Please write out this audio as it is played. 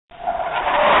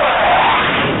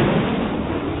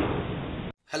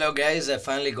Hello guys, I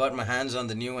finally got my hands on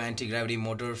the new anti-gravity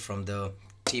motor from the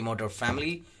T-Motor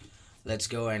family. Let's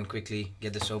go and quickly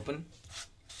get this open.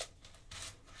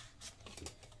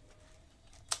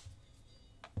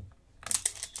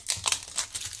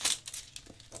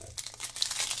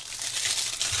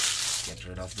 Get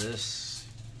rid of this.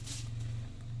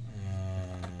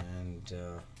 And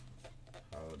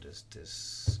how does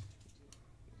this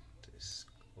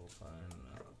open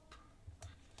up?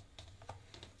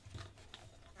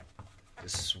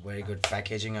 This is very good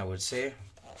packaging, I would say.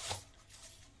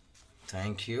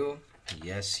 Thank you.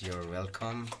 Yes, you're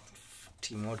welcome,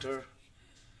 T-Motor.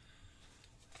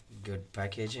 Good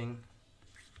packaging.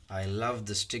 I love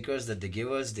the stickers that they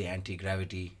give us, the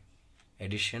anti-gravity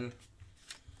edition,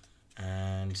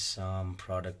 and some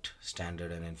product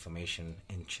standard and information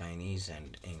in Chinese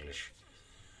and English.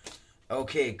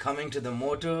 Okay, coming to the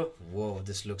motor. Whoa,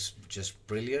 this looks just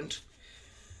brilliant.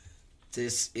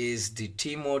 This is the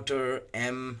T-Motor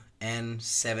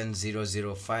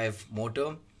MN7005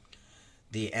 motor.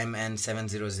 The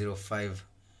MN7005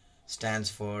 stands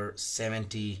for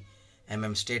 70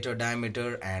 mm stator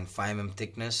diameter and 5 mm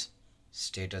thickness,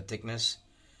 stator thickness.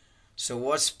 So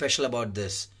what's special about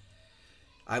this?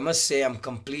 I must say I'm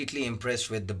completely impressed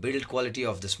with the build quality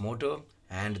of this motor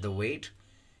and the weight.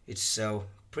 It's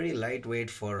pretty lightweight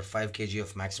for 5 kg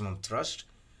of maximum thrust,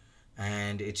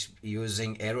 and it's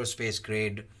using aerospace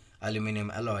grade aluminum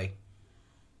alloy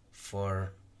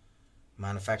for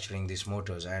manufacturing these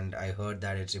motors, and I heard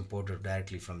that it's imported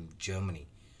directly from Germany.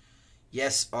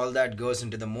 Yes, all that goes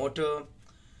into the motor.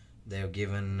 They've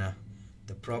given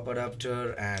the prop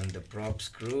adapter and the prop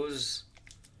screws.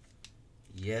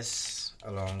 Yes,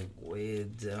 along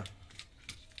with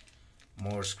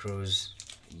more screws.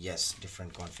 Yes,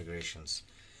 different configurations.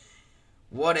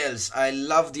 What else? I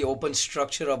love the open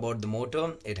structure about the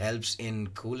motor. It helps in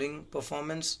cooling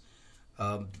performance.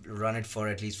 Run it for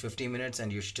at least 50 minutes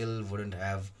and you still wouldn't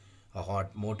have a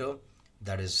hot motor.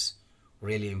 That is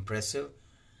really impressive.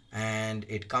 And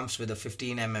it comes with a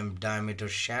 15 mm diameter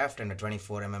shaft and a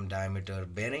 24 mm diameter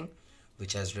bearing,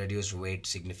 which has reduced weight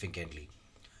significantly.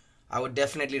 I would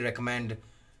definitely recommend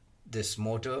this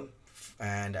motor,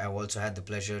 and I also had the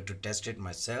pleasure to test it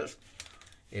myself.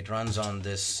 It runs on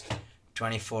this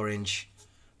 24-inch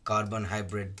carbon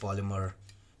hybrid polymer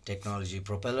technology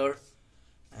propeller,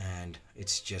 and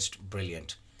it's just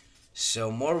brilliant. So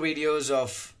more videos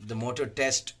of the motor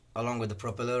test along with the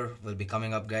propeller will be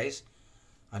coming up, guys.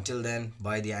 Until then,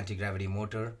 buy the anti-gravity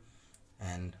motor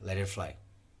and let it fly.